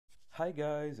Hi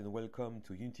guys and welcome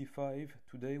to Unity 5.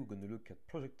 Today we're going to look at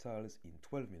projectiles in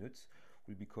 12 minutes.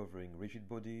 We'll be covering rigid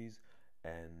bodies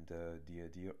and the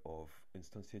idea of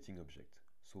instantiating objects.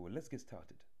 So let's get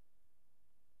started.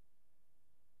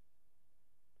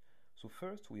 So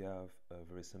first we have a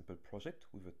very simple project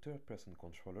with a third-person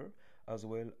controller as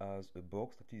well as a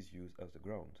box that is used as the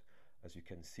ground. As you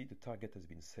can see, the target has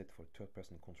been set for a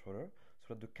third-person controller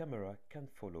so that the camera can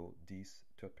follow this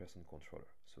third-person controller.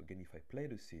 So again, if I play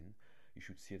the scene, you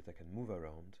should see that I can move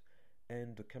around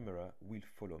and the camera will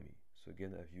follow me. So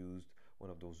again, I've used one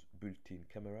of those built-in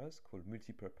cameras called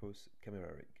multi-purpose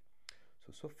camera rig.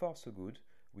 So far so good,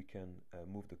 we can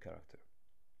move the character.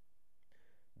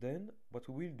 Then what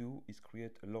we will do is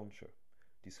create a launcher.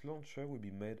 This launcher will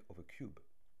be made of a cube.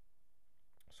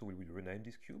 So we will rename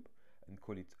this cube and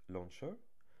call it launcher,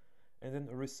 and then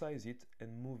resize it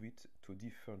and move it to a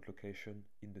different location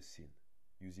in the scene.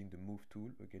 Using the move tool,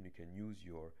 again, you can use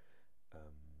your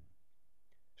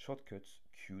shortcuts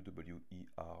Q, W, E,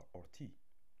 R, or T.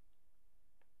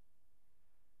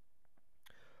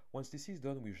 Once this is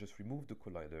done, we just remove the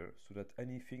collider so that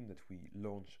anything that we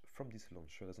launch from this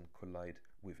launcher doesn't collide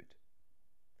with it.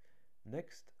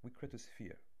 Next, we create a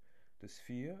sphere. The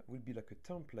sphere will be like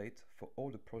a template for all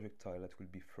the projectile that we'll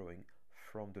be throwing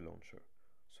from the launcher.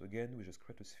 So again, we just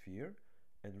create a sphere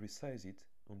and resize it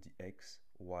on the X,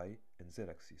 Y, and Z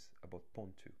axis, about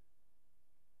 0.2.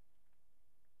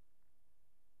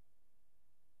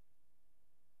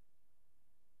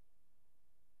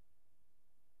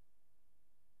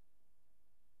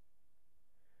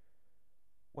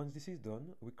 Once this is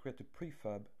done, we create a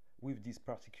prefab with this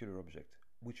particular object,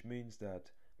 which means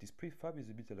that this prefab is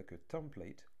a bit like a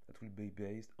template that will be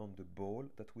based on the ball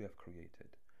that we have created.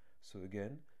 So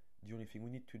again, the only thing we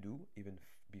need to do, even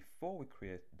before we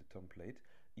create the template,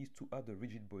 is to add a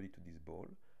rigid body to this ball,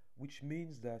 which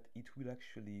means that it will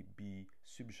actually be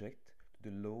subject to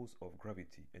the laws of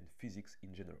gravity and physics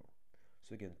in general.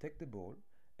 So again, take the ball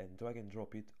and drag and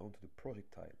drop it onto the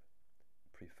projectile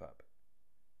prefab.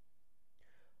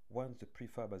 Once the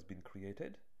prefab has been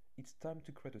created, it's time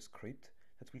to create a script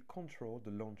that will control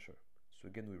the launcher. So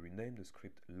again, we rename the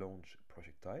script launch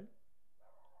projectile.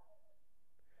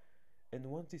 And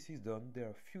once this is done, there are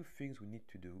a few things we need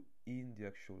to do in the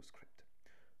actual script.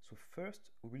 So first,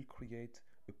 we will create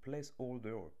a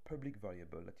placeholder or public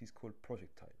variable that is called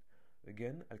projectile.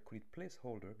 Again, I'll call it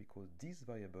placeholder because this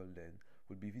variable then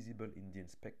will be visible in the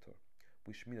inspector,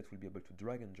 which means that we'll be able to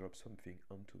drag and drop something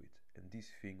onto it. And this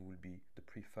thing will be the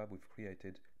prefab we've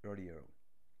created earlier on.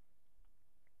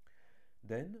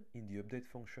 Then, in the update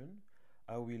function,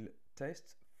 I will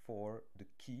test for the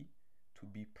key to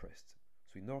be pressed.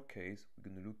 So in our case, we're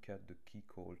going to look at the key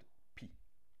called P.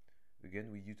 Again,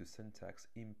 we use the syntax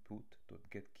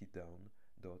input.getKeyDown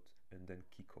and then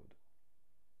key code.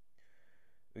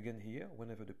 Again here,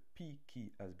 whenever the P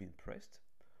key has been pressed,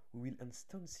 we will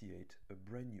instantiate a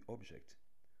brand new object.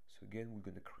 So again,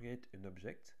 we're going to create an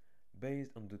object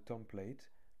based on the template,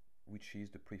 which is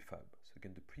the prefab. So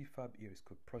again, the prefab here is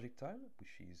called projectile,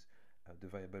 which is the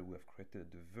variable we have created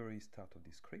at the very start of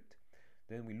this script.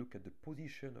 Then we look at the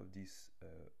position of this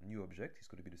new object. It's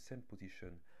going to be the same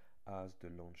position as the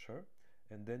launcher.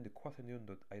 And then the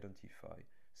quaternion.identify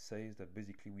says that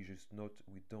basically we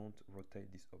don't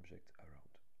rotate this object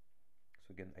around.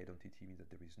 So again, identity means that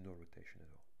there is no rotation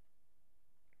at all.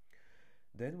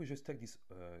 Then we just take this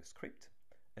script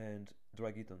and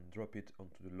drag it and drop it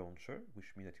onto the launcher,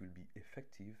 which means that it will be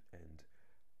effective and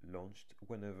launched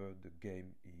whenever the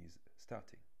game is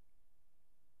starting.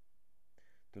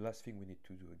 The last thing we need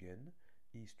to do again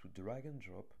is to drag and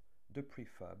drop the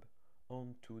prefab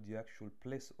onto the actual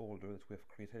placeholder that we have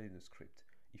created in the script.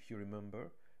 If you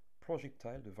remember,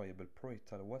 projectile, the variable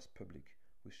projectile was public,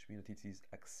 which means that it is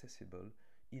accessible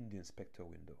in the inspector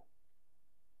window.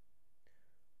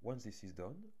 Once this is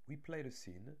done, we play the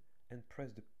scene and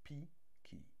press the P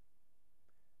key.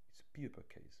 It's P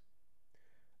uppercase.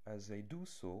 As I do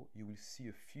so, you will see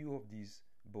a few of these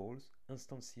balls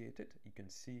instantiated. You can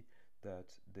see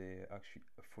that they actually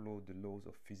follow the laws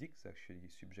of physics, actually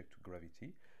subject to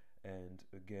gravity, and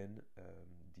again,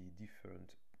 the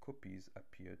different copies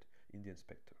appeared in the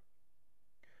inspector.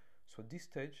 So at this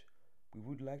stage, we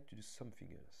would like to do something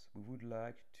else. We would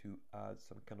like to add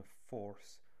some kind of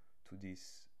force to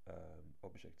these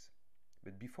objects.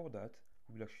 But before that,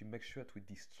 we will actually make sure that we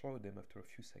destroy them after a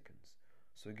few seconds.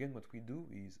 So again, what we do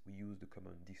is we use the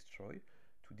command destroy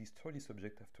to destroy this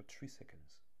object after 3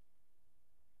 seconds.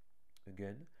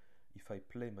 Again, if I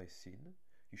play my scene,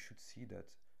 you should see that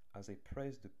as I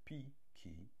press the P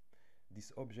key,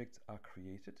 these objects are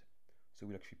created. So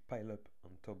we'll actually pile up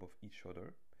on top of each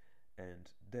other. and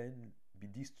then be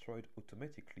destroyed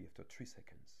automatically after 3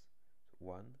 seconds. So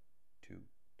 1, 2,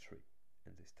 3,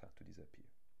 and they start to disappear.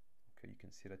 Okay, you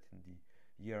can see that in the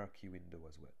hierarchy window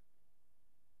as well.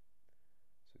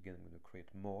 So again, I'm going to create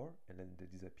more, and then they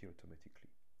disappear automatically.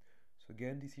 So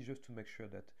again, this is just to make sure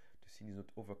that the scene is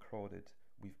not overcrowded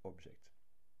with objects.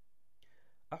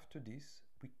 After this,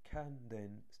 we can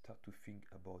then start to think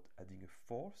about adding a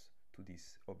force to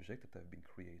this object that have been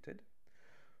created.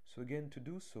 So again, to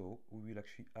do so, we will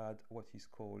actually add what is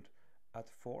called add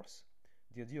force.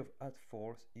 The idea of add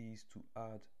force is to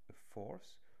add a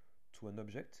force to an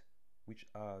object which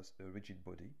has a rigid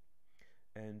body,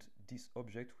 and this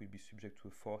object will be subject to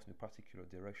a force in a particular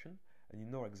direction, and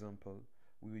in our example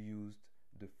we used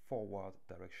the forward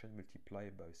direction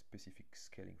multiplied by a specific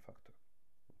scaling factor.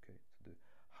 Okay, so the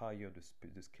higher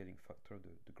the scaling factor,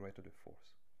 the greater the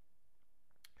force.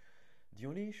 The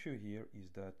only issue here is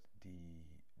that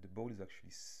the ball is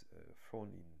actually thrown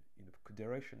in a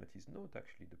direction that is not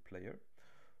actually the player.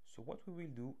 So what we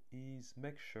will do is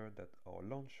make sure that our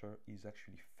launcher is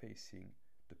actually facing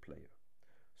the player.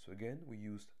 So again, we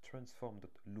used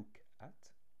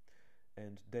transform.lookAt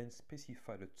and then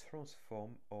specify the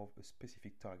transform of a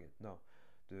specific target. Now,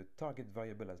 the target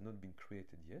variable has not been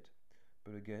created yet,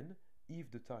 but again,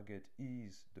 if the target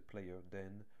is the player,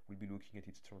 then we'll be looking at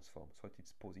its transform, so at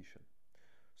its position.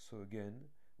 So again,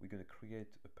 we're going to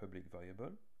create a public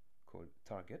variable called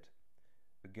target.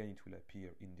 Again, it will appear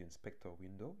in the inspector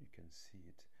window. You can see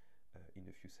it in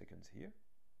a few seconds here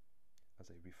as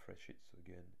I refresh it. So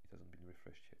again, it hasn't been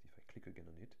refreshed yet. If I click again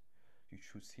on it, you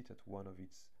should see that one of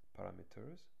its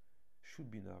parameters should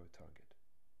be now a target.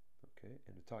 Okay,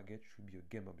 and the target should be a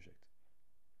game object.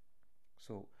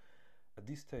 So at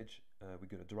this stage, we're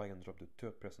going to drag and drop the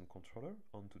third-person controller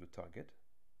onto the target,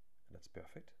 and that's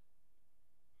perfect.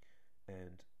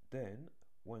 And then,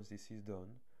 once this is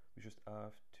done, we just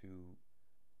have to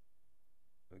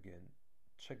again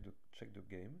check the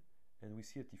game, and we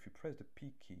see that if you press the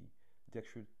P key, the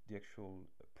actual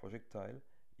projectile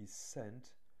is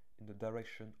sent in the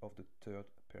direction of the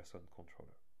third-person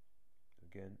controller.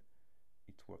 Again,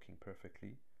 it's working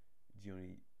perfectly. The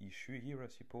only issue here, I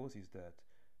suppose, is that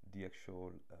the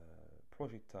actual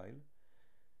projectile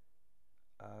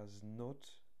has not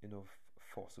enough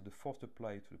force. So the force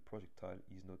applied to the projectile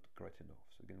is not great enough.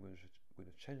 So again, we're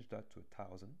going to change that to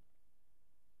 1000.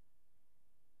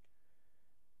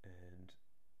 And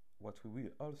what we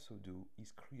will also do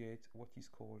is create what is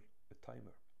called a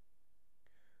timer.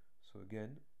 So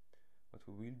again, what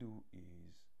we will do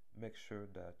is make sure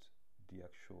that the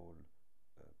actual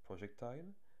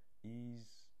projectile is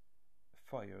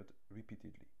fired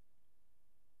repeatedly.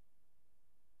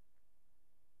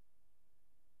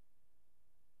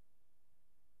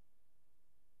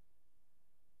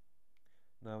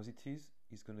 Now, as it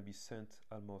is going to be sent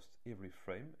almost every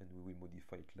frame, and we will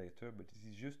modify it later, but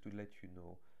this is just to let you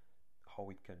know how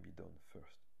it can be done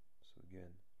first. So again,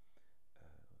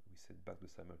 we set back the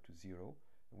timer to 0,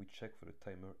 and we check for the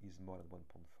timer is more than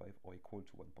 1.5 or equal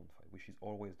to 1.5, which is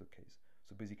always the case.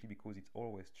 So basically, because it's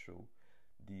always true,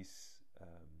 this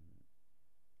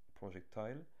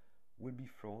projectile will be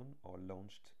thrown or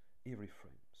launched every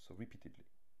frame, so repeatedly.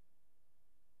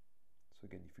 So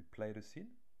again, if we play the scene,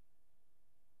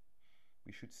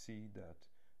 we should see that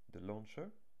the launcher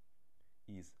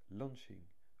is launching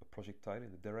a projectile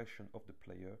in the direction of the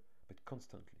player, but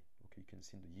constantly. Okay, you can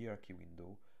see in the hierarchy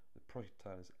window, the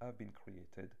projectiles have been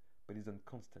created, but it's done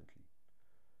constantly.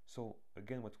 So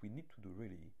again, what we need to do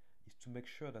really is to make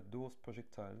sure that those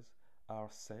projectiles are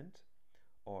sent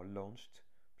or launched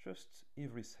just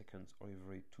every second or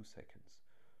every 2 seconds.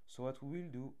 So what we will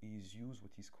do is use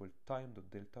what is called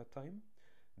time.delta time.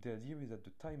 The idea is that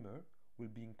the timer will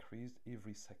be increased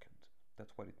every second.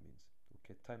 That's what it means.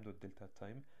 Okay, time.delta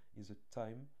time is a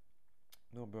time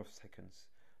number of seconds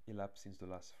elapsed since the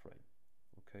last frame.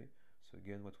 Okay, so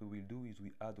again, what we will do is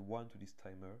we add 1 to this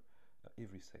timer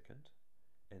every second,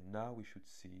 and now we should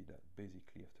see that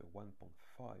basically after 1.5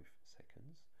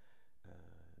 seconds,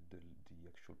 the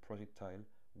actual projectile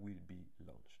will be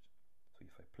launched. So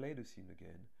if I play the scene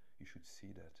again, you should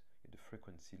see that the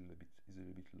frequency is a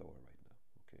little bit lower right now.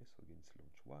 Okay, so again, it's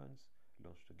launched once,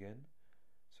 launched again.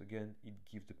 So again, it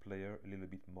gives the player a little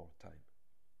bit more time.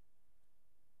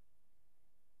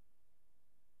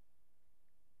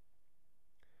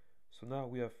 So now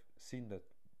we have seen that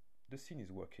the scene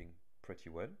is working pretty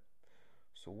well.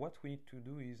 So what we need to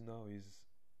do is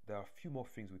there are a few more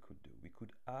things we could do. We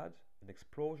could add an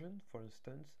explosion, for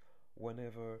instance,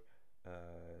 whenever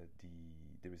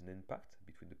there is an impact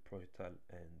between the projectile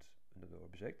and another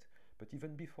object. But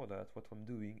even before that, what I'm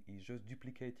doing is just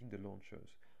duplicating the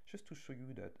launchers, just to show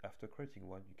you that after creating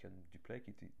one, you can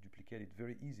duplicate it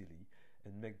very easily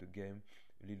and make the game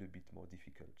a little bit more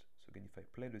difficult. So again, if I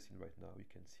play the scene right now, you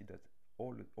can see that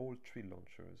all three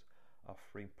launchers are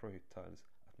throwing projectiles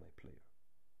at my player.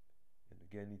 And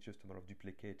again, it's just a matter of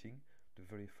duplicating the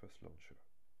very first launcher.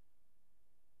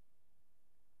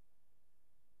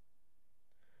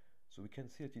 So we can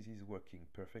see that this is working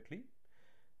perfectly.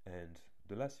 And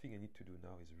the last thing I need to do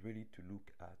now is really to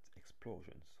look at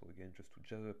explosions. So again, just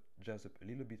to jazz up a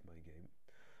little bit my game.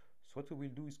 So what we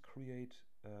will do is create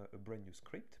a brand new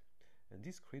script. And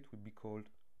this script will be called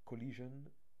collision,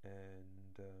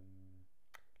 and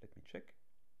let me check.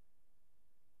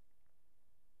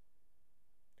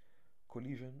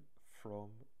 Collision from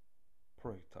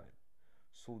projectile.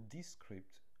 So this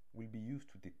script will be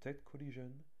used to detect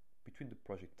collision between the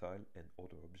projectile and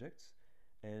other objects,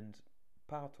 and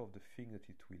part of the thing that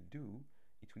it will do,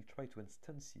 it will try to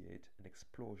instantiate an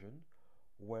explosion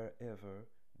wherever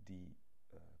the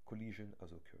collision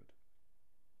has occurred.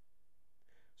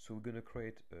 So we're going to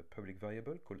create a public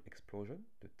variable called explosion.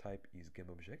 The type is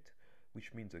GameObject,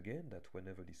 which means again that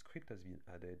whenever this script has been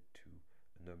added to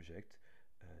an object,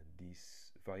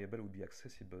 this variable will be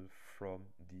accessible from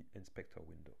the inspector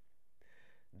window.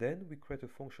 Then we create a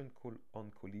function called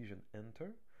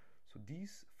onCollisionEnter. So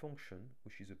this function,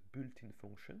 which is a built-in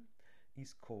function,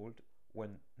 is called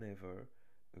whenever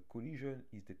a collision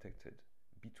is detected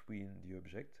between the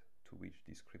object to which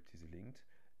this script is linked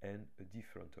and a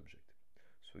different object.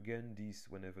 So again, this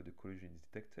whenever the collision is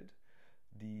detected,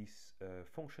 this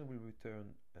function will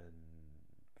return a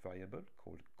variable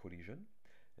called collision,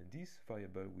 and this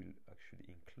variable will actually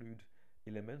include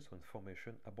elements or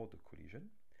information about the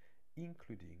collision,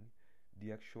 including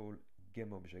the actual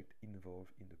game object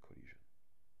involved in the collision.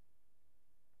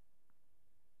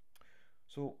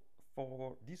 So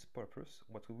for this purpose,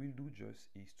 what we will do just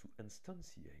is to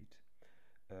instantiate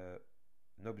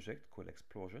an object called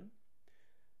explosion,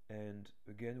 and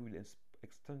again we'll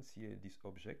instantiate this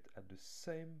object at the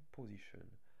same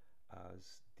position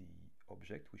as the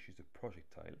object, which is the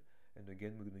projectile. And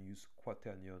again, we're going to use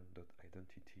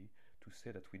quaternion.identity to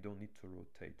say that we don't need to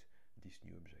rotate this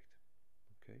new object.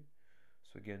 Okay,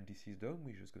 so again, this is done.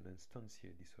 We're just going to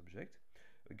instantiate this object.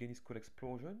 Again, it's called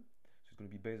explosion, so it's going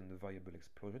to be based on the variable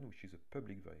explosion, which is a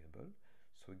public variable.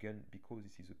 So again, because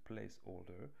this is a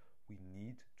placeholder, we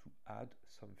need to add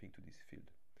something to this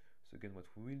field. So again, what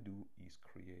we will do is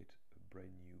create a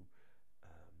brand new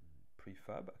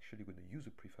prefab. Actually, we're going to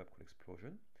use a prefab called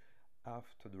explosion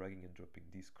after dragging and dropping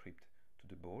this script to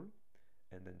the ball,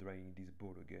 and then dragging this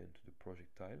ball again to the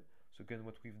projectile. So again,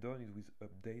 what we've done is we've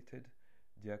updated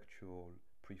the actual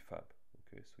prefab.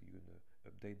 Okay, so you're going to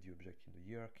update the object in the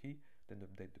hierarchy, then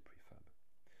update the prefab.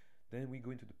 Then we go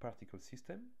into the particle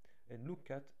system and look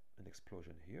at an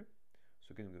explosion here.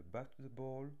 So again, we go back to the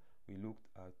ball, we looked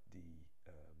at the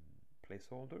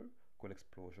placeholder called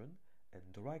explosion, and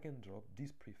drag and drop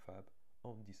this prefab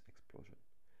on this explosion,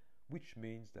 which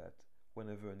means that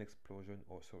whenever an explosion,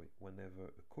 whenever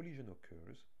a collision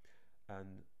occurs,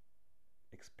 an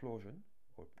explosion,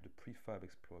 or the prefab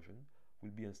explosion,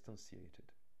 will be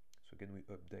instantiated. So again, we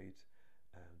update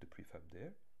the prefab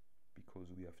there,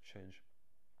 because we have changed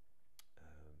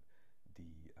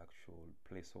the actual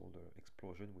placeholder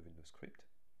explosion within the script.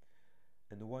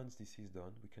 And once this is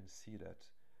done, we can see that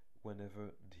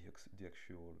whenever the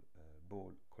actual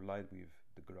ball collides with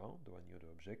the ground or any other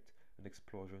object, an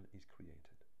explosion is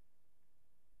created.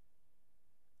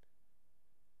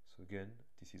 So again,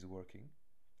 this is working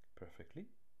perfectly.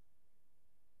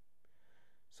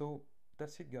 So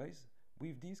that's it, guys.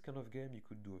 With this kind of game, you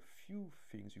could do a few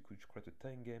things. You could create a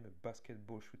tank game, a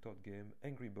basketball shootout game,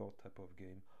 Angry Bird type of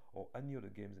game, or any other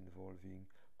games involving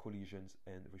collisions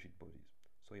and rigid bodies.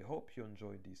 So I hope you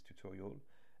enjoyed this tutorial.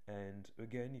 And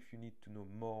again, if you need to know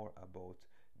more about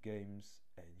games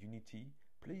and Unity,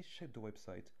 please check the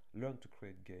website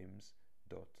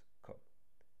learntocreategames.com.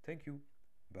 Thank you.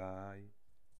 Bye.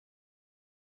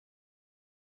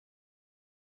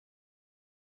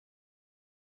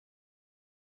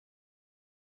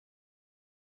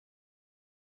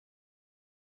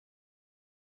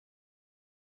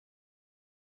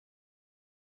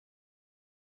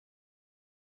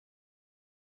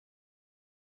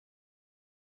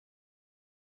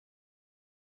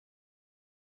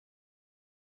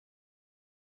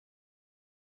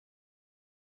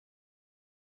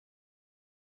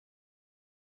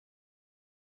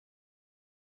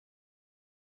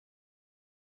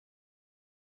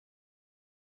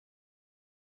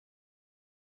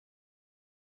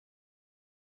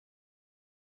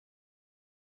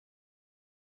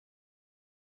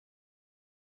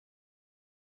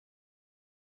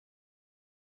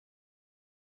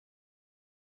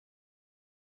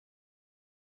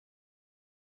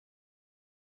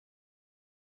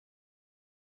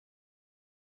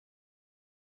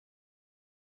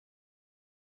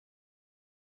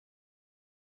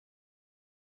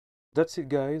 That's it,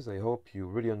 guys. I hope you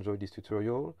really enjoyed this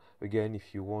tutorial. Again,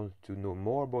 if you want to know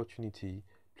more about Unity,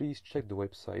 please check the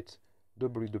website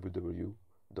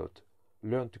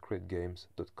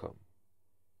www.learntocreategames.com.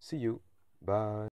 See you. Bye.